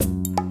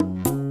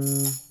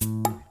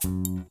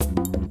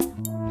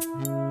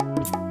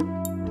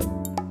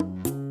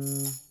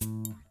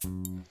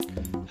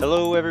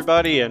Hello,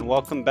 everybody, and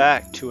welcome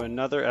back to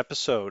another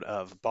episode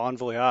of Bon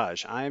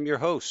Voyage. I am your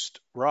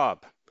host,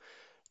 Rob,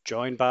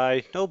 joined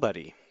by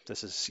nobody.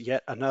 This is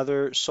yet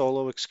another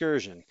solo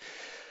excursion.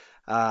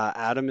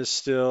 Adam is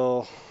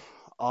still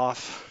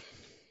off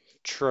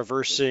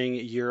traversing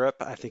Europe.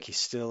 I think he's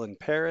still in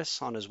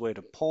Paris on his way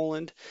to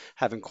Poland,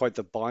 having quite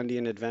the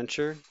Bondian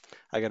adventure.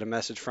 I got a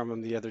message from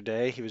him the other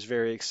day. He was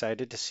very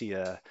excited to see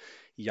a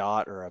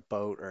yacht or a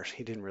boat, or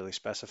he didn't really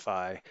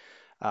specify,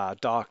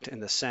 docked in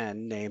the Seine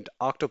named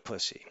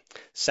Octopussy.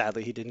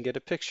 Sadly, he didn't get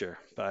a picture,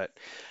 but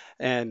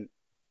and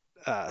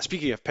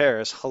speaking of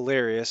Paris,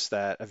 hilarious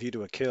that A View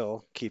to a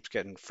Kill keeps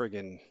getting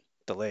friggin'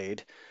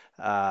 delayed.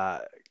 Uh,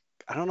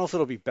 I don't know if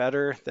it'll be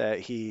better that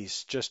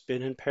he's just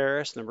been in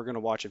Paris and then we're going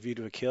to watch A View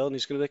to a Kill and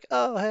he's going to be like,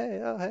 oh,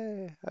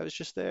 hey, I was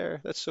just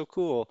there. That's so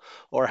cool.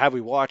 Or have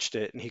we watched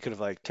it and he could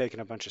have like taken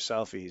a bunch of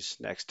selfies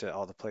next to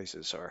all the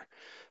places or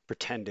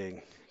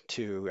pretending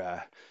to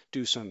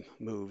do some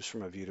moves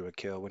from A View to a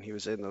Kill when he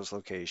was in those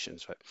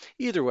locations. But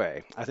either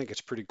way, I think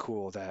it's pretty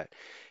cool that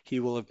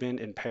he will have been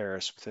in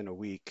Paris within a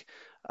week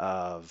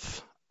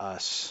of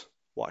us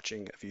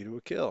watching A View to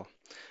a Kill.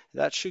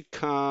 That should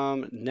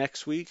come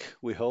next week,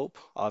 we hope.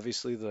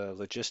 Obviously, the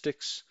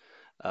logistics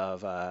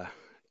of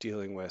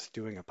dealing with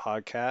doing a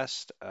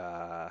podcast,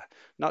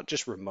 not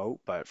just remote,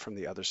 but from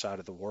the other side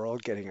of the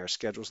world, getting our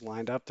schedules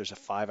lined up. There's a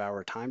 5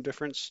 hour time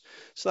difference,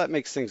 so that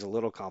makes things a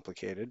little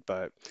complicated.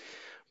 But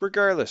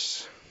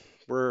regardless,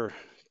 we're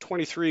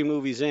 23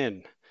 movies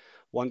in,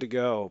 one to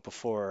go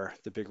before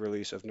the big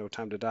release of No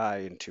Time to Die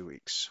in 2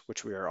 weeks,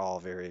 which we are all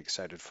very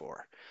excited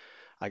for.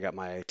 I got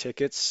my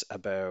tickets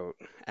about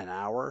an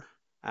hour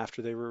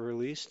after they were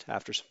released,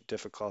 after some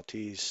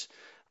difficulties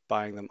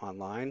buying them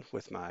online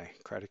with my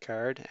credit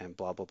card and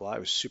blah, blah, blah. I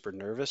was super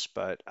nervous,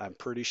 but I'm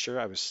pretty sure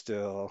I was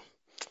still,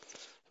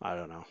 I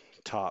don't know,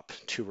 top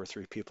two or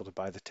three people to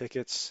buy the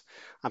tickets.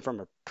 I'm from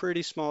a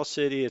pretty small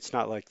city. It's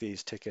not like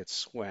these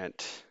tickets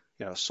went,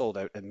 sold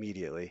out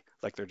immediately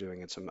like they're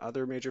doing in some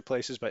other major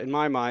places. But in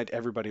my mind,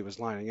 everybody was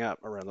lining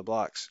up around the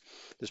blocks.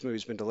 This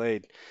movie's been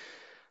delayed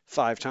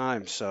 5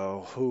 times.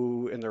 So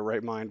who in their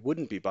right mind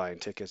wouldn't be buying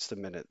tickets the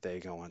minute they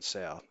go on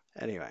sale?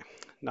 Anyway,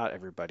 not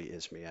everybody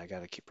is me. I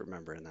got to keep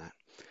remembering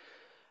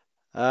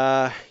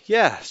that.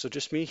 Yeah, so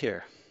just me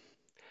here.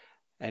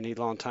 Any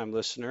longtime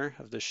listener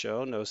of this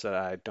show knows that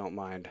I don't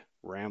mind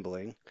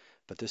rambling,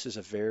 but this is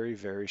a very,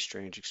 very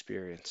strange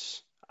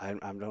experience. I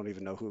don't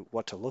even know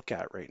what to look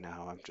at right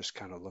now. I'm just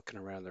kind of looking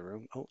around the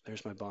room. Oh,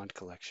 there's my Bond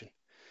collection.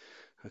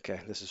 Okay,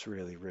 this is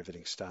really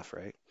riveting stuff,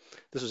 right?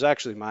 This was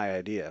actually my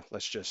idea.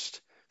 Let's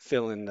just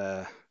fill in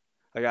the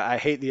like I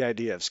hate the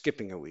idea of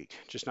skipping a week,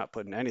 just not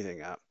putting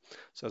anything up.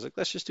 So I was like,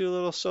 let's just do a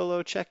little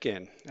solo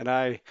check-in. And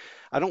I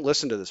don't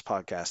listen to this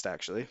podcast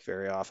actually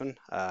very often.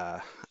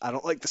 I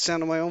don't like the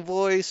sound of my own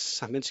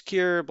voice. I'm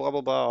insecure, blah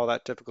blah blah, all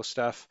that typical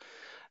stuff.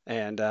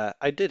 And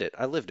I did it.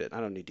 I lived it. I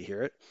don't need to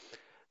hear it.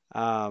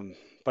 Um,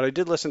 but I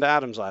did listen to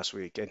Adams last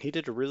week, and he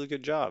did a really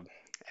good job.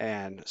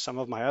 And some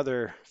of my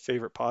other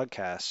favorite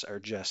podcasts are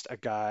just a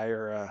guy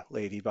or a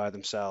lady by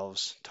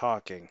themselves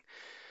talking.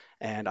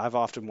 And I've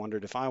often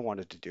wondered if I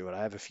wanted to do it.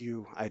 I have a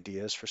few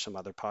ideas for some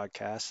other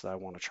podcasts that I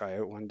want to try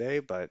out one day,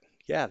 but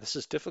yeah, this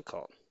is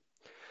difficult.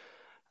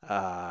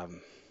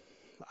 Um,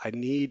 I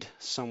need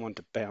someone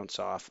to bounce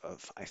off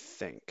of, I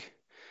think,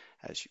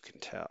 as you can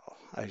tell.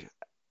 I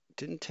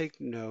didn't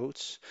take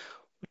notes.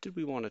 What did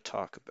we want to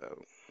talk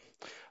about?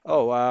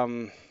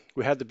 Oh,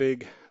 we had the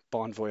big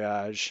Bon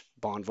Voyage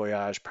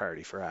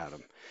party for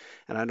Adam.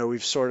 And I know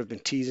we've sort of been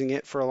teasing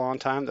it for a long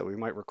time that we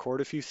might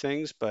record a few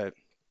things, but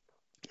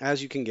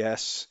as you can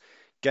guess,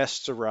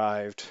 guests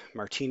arrived,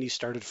 martinis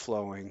started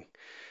flowing.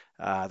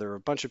 There were a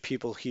bunch of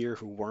people here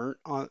who weren't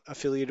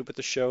affiliated with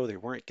the show. They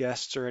weren't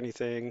guests or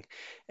anything.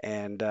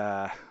 And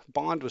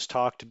Bond was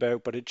talked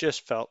about, but it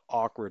just felt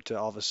awkward to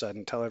all of a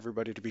sudden tell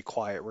everybody to be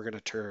quiet. We're going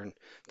to turn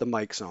the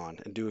mics on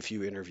and do a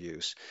few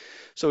interviews.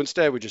 So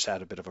instead, we just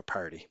had a bit of a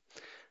party.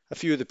 A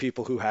few of the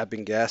people who had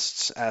been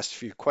guests asked a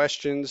few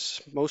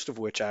questions, most of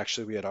which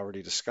actually we had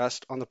already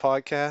discussed on the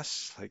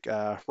podcast. Like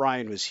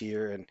Ryan was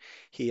here and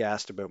he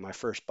asked about my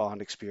first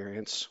Bond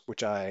experience,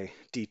 which I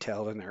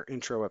detailed in our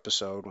intro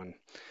episode when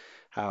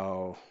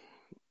how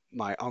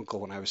my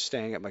uncle, when I was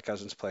staying at my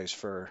cousin's place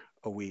for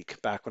a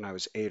week back when I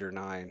was 8 or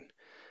 9,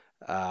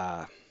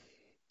 uh,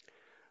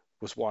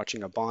 was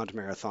watching a Bond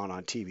marathon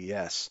on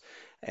TBS.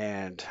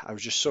 And I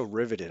was just so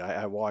riveted.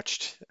 I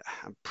watched,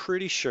 I'm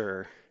pretty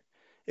sure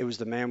it was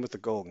The Man with the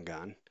Golden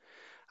Gun.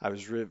 I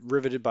was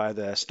riveted by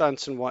the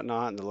stunts and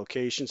whatnot and the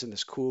locations and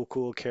this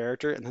cool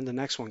character. And then the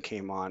next one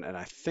came on, and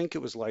I think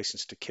it was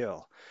License to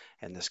Kill.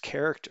 And this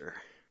character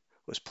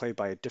was played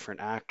by a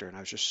different actor, and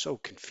I was just so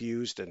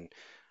confused and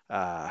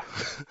uh,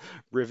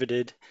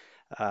 riveted.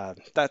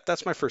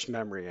 That's my first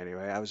memory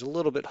anyway. I was a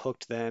little bit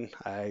hooked then.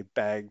 I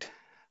begged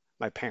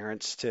my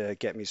parents to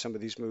get me some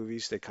of these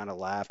movies. They kind of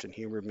laughed and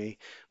humored me.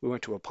 We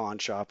went to a pawn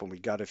shop and we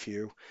got a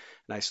few,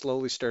 and I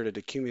slowly started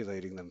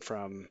accumulating them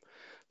from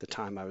the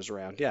time I was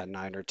around, yeah,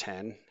 9 or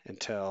 10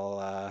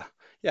 until,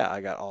 yeah, I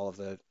got all of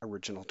the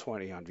original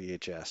 20 on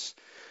VHS.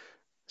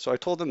 So I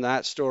told them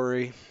that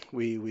story.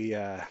 We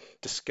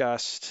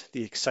discussed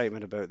the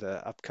excitement about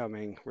the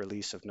upcoming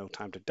release of No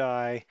Time to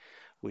Die.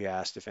 We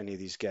asked if any of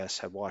these guests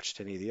had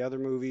watched any of the other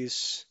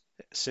movies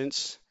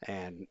since,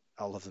 and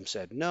all of them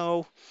said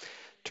no.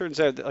 Turns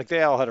out that, like,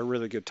 they all had a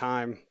really good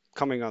time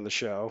coming on the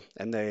show,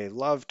 and they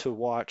love to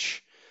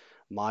watch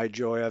my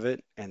joy of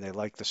it, and they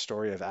like the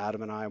story of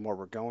Adam and I and what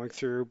we're going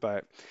through.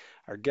 But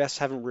our guests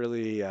haven't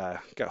really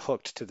got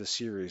hooked to the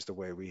series the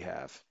way we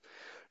have.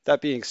 That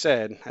being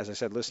said, as I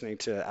said, listening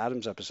to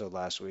Adam's episode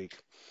last week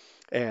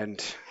and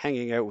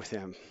hanging out with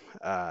him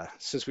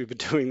since we've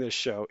been doing this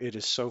show, it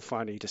is so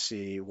funny to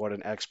see what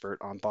an expert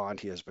on Bond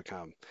he has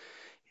become.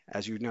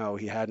 As you know,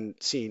 he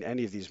hadn't seen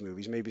any of these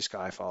movies, maybe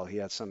Skyfall. He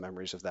had some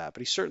memories of that, but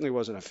he certainly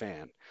wasn't a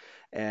fan.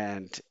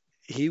 And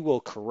he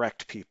will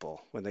correct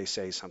people when they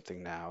say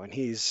something now. And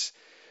he's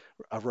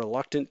a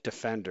reluctant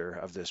defender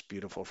of this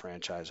beautiful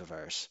franchise of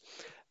ours.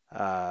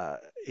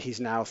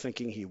 He's now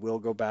thinking he will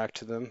go back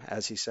to them.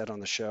 As he said on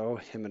the show,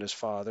 him and his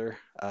father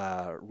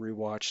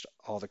rewatched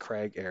all the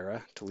Craig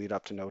era to lead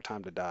up to No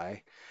Time to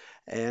Die.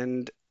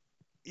 And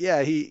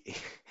yeah,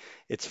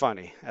 it's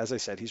funny. As I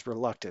said, he's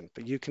reluctant,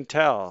 but you can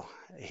tell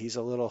he's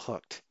a little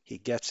hooked. He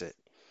gets it.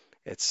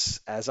 It's,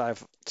 as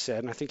I've said,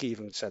 and I think he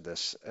even said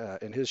this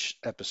in his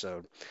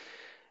episode,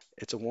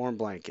 it's a warm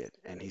blanket,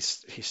 and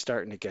he's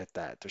starting to get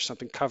that. There's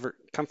something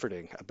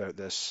comforting about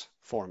this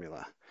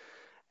formula.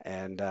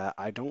 And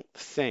I don't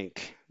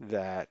think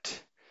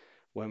that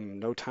when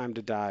No Time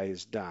to Die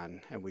is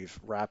done and we've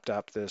wrapped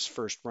up this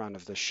first run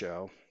of this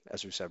show,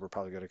 as we said, we're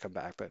probably going to come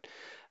back, but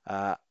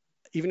uh,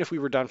 even if we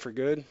were done for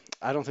good,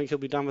 I don't think he'll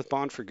be done with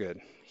Bond for good.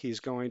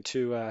 He's going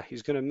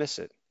to miss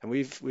it. And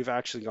we've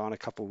actually gone a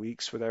couple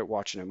weeks without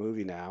watching a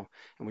movie now,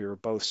 and we were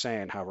both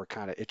saying how we're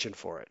kind of itching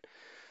for it.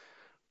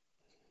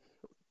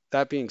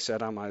 That being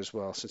said, I might as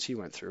well, since he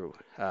went through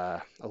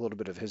a little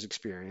bit of his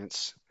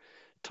experience,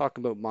 talk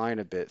about mine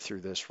a bit through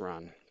this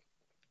run.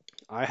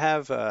 I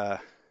have I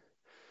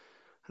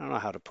don't know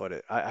how to put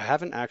it. I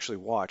haven't actually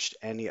watched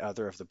any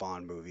other of the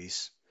Bond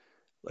movies,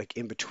 like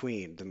in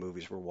between the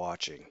movies we're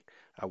watching.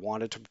 I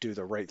wanted to do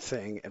the right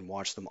thing and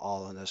watch them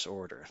all in this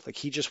order. Like,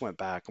 he just went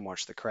back and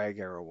watched the Craig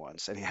era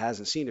ones, and he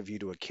hasn't seen A View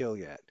to a Kill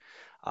yet.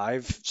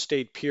 I've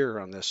stayed pure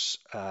on this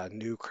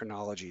new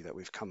chronology that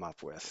we've come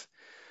up with.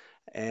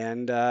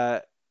 And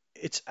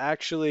it's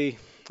actually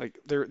like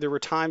there were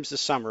times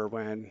this summer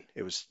when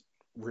it was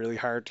really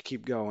hard to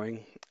keep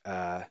going.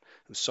 It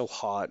was so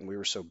hot and we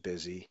were so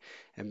busy,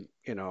 and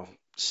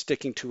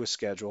sticking to a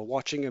schedule,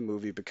 watching a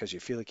movie because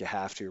you feel like you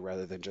have to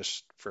rather than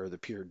just for the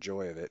pure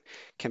joy of it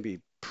can be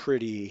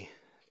pretty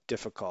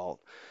difficult.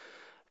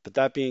 But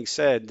that being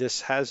said,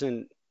 this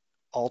hasn't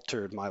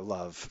altered my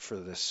love for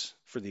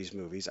these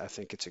movies. I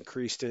think it's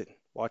increased it.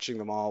 Watching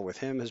them all with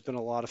him has been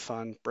a lot of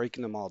fun.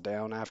 Breaking them all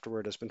down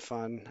afterward has been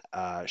fun.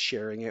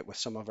 Sharing it with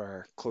some of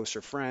our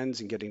closer friends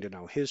and getting to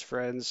know his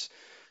friends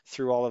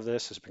through all of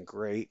this has been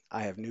great.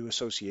 I have new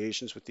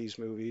associations with these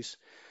movies.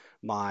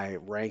 My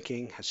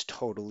ranking has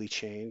totally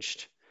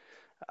changed.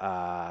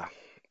 Uh,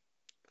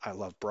 I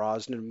love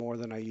Brosnan more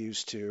than I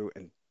used to,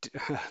 and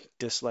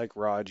dislike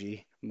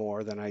Raji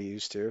more than I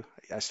used to.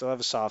 I still have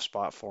a soft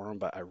spot for him,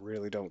 but I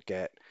really don't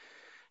get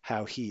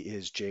how he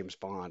is James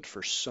Bond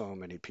for so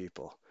many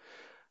people.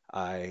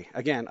 I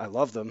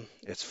love them.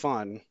 It's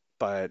fun,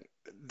 but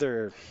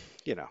they're,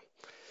 you know,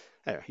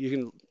 anyway, you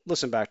can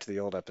listen back to the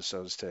old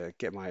episodes to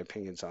get my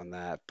opinions on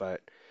that. But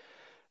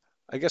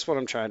I guess what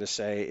I'm trying to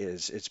say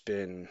is it's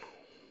been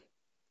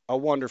a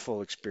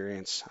wonderful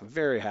experience. I'm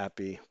very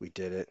happy we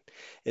did it.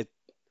 It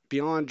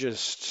beyond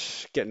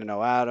just getting to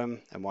know Adam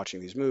and watching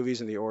these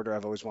movies in the order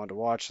I've always wanted to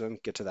watch them,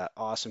 get to that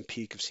awesome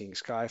peak of seeing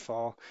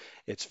Skyfall.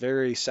 It's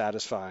very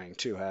satisfying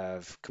to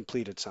have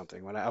completed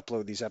something. When I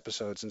upload these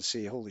episodes and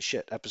see, holy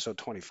shit, episode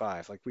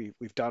 25, like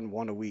we've done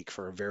one a week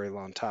for a very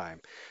long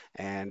time,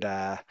 and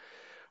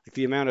like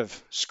the amount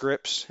of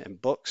scripts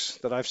and books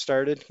that I've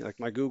started, like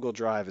my Google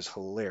Drive is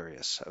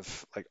hilarious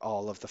of like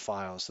all of the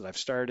files that I've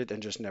started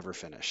and just never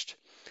finished.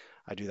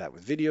 I do that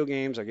with video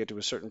games. I get to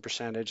a certain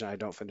percentage and I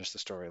don't finish the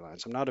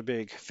storylines. I'm not a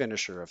big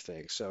finisher of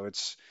things, so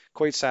it's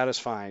quite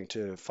satisfying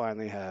to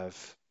finally have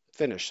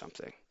finished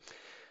something.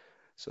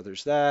 So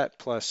there's that.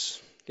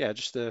 Plus, yeah,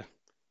 just the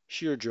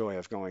sheer joy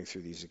of going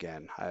through these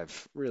again.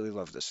 I've really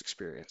loved this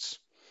experience.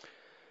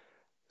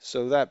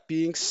 So that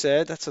being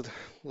said, that's a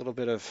little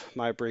bit of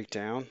my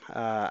breakdown.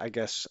 I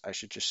guess I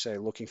should just say,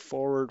 looking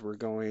forward, we're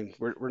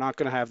not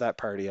going to have that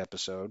party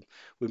episode.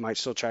 We might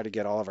still try to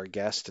get all of our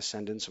guests to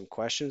send in some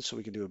questions so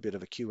we can do a bit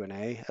of a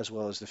Q&A, as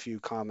well as the few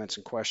comments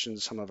and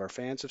questions some of our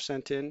fans have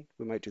sent in.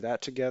 We might do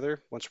that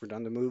together once we're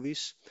done the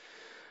movies.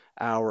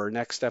 Our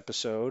next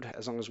episode,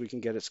 as long as we can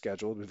get it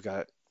scheduled, we've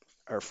got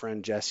our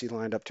friend Jesse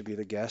lined up to be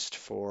the guest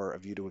for A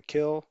View to a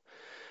Kill.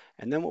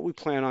 And then what we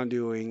plan on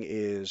doing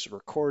is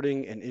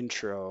recording an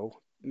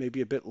intro,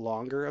 maybe a bit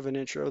longer of an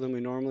intro than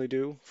we normally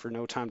do for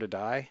No Time to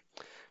Die.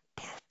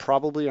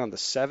 Probably on the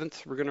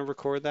 7th, we're going to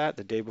record that,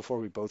 the day before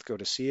we both go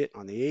to see it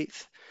on the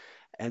 8th.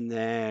 And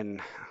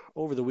then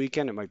over the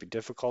weekend, it might be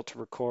difficult to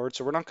record.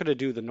 So we're not going to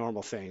do the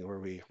normal thing where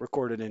we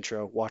record an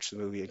intro, watch the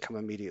movie, and come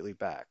immediately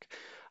back.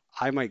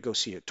 I might go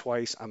see it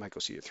twice. I might go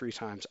see it three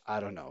times. I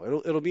don't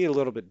know. It'll be a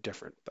little bit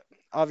different, but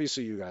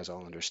obviously you guys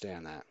all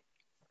understand that.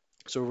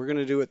 So we're going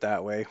to do it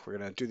that way. We're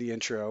going to do the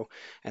intro,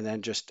 and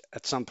then just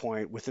at some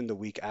point within the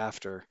week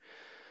after,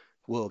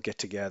 we'll get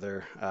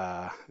together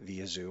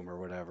via Zoom or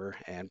whatever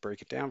and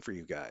break it down for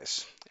you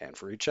guys and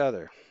for each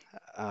other.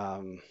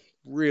 Um,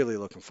 really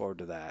looking forward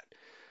to that.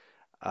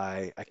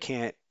 I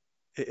can't.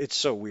 It's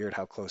so weird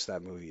how close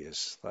that movie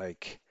is.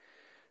 Like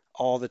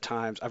all the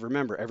times, I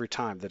remember every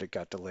time that it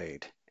got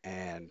delayed,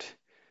 and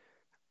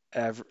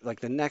like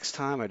the next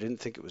time, I didn't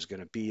think it was going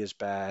to be as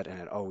bad, and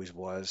it always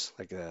was.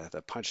 Like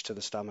the punch to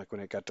the stomach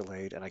when it got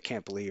delayed, and I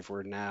can't believe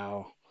we're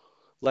now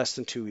less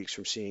than 2 weeks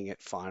from seeing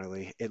it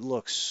finally. It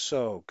looks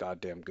so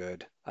goddamn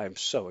good. I'm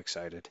so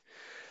excited.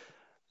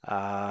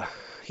 Uh,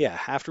 yeah,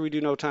 after we do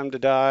No Time to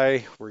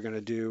Die, we're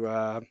gonna do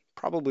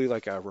probably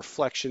like a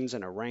reflections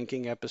and a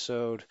ranking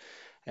episode,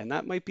 and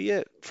that might be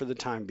it for the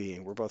time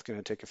being. We're both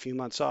gonna take a few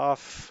months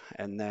off,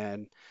 and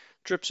then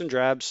drips and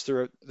drabs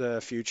throughout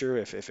the future.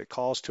 If it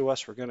calls to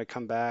us, we're gonna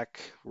come back.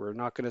 We're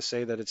not gonna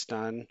say that it's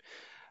done.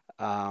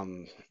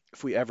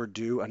 If we ever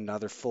do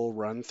another full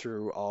run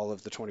through all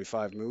of the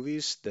 25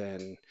 movies,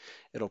 then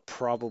it'll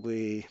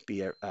probably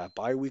be a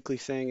bi-weekly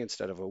thing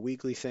instead of a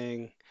weekly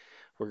thing.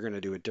 We're going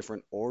to do a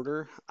different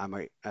order.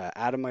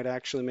 Adam might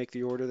actually make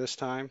the order this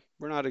time.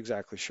 We're not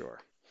exactly sure.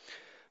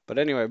 But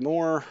anyway,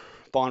 more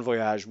Bon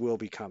Voyage will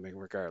be coming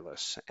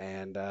regardless.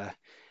 And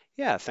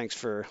yeah, thanks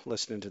for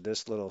listening to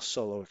this little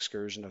solo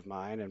excursion of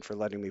mine and for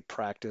letting me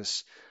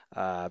practice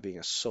being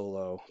a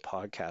solo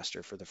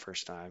podcaster for the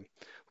first time.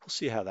 We'll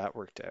see how that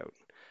worked out.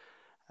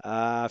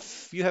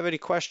 If you have any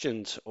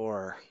questions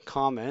or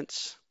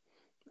comments,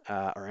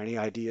 or any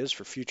ideas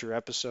for future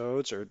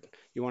episodes, or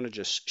you want to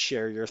just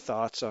share your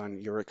thoughts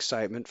on your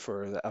excitement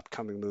for the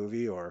upcoming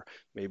movie, or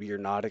maybe you're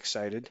not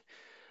excited,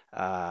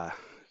 uh,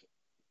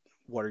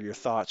 what are your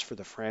thoughts for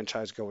the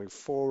franchise going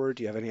forward?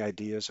 Do you have any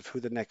ideas of who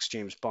the next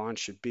James Bond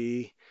should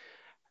be?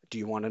 Do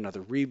you want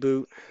another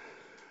reboot?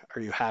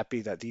 Are you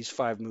happy that these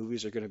five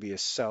movies are going to be a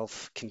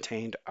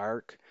self-contained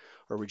arc?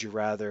 Or would you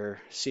rather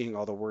seeing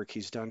all the work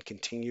he's done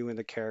continue in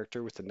the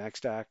character with the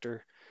next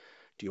actor?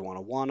 Do you want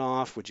a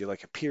one-off? Would you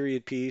like a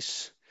period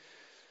piece?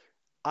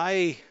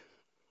 I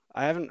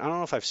I don't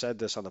know if I've said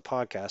this on the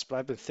podcast, but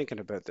I've been thinking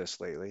about this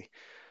lately.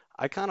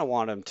 I kind of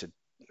want him to,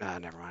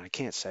 never mind, I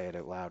can't say it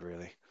out loud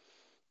really.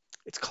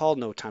 It's called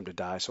No Time to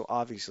Die, so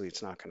obviously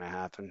it's not going to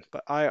happen.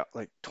 But I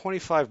like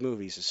 25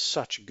 movies is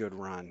such a good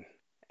run,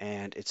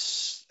 and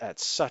it's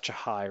at such a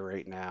high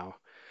right now.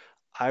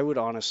 I would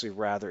honestly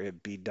rather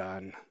it be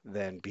done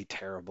than be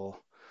terrible.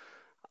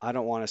 I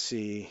don't want to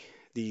see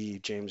the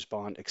James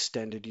Bond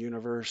extended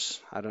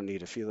universe. I don't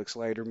need a Felix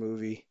Leiter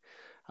movie.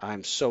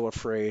 I'm so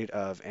afraid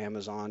of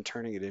Amazon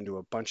turning it into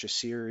a bunch of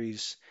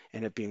series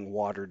and it being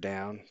watered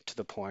down to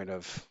the point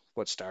of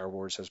what Star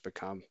Wars has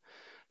become.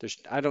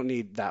 I don't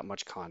need that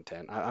much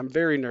content. I'm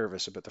very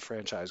nervous about the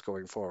franchise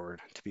going forward,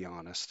 to be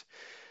honest.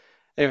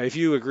 Anyway, if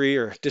you agree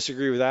or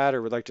disagree with that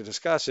or would like to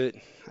discuss it,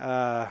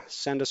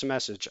 send us a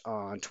message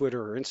on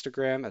Twitter or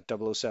Instagram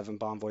at 007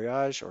 Bon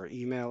Voyage or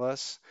email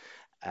us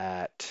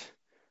at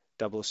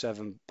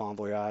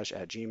 007bonvoyage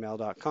at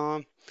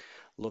gmail.com.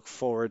 Look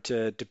forward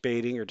to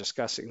debating or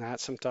discussing that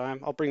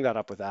sometime. I'll bring that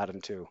up with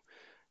Adam too.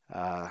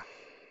 Uh,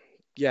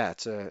 yeah,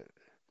 it's a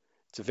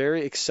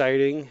very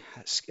exciting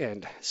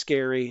and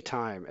scary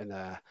time in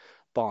the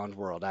Bond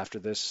world after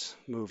this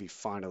movie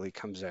finally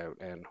comes out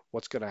and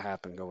what's going to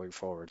happen going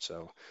forward.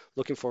 So,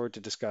 looking forward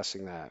to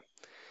discussing that.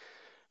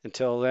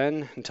 Until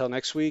then, until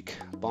next week,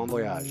 bon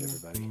voyage,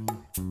 everybody.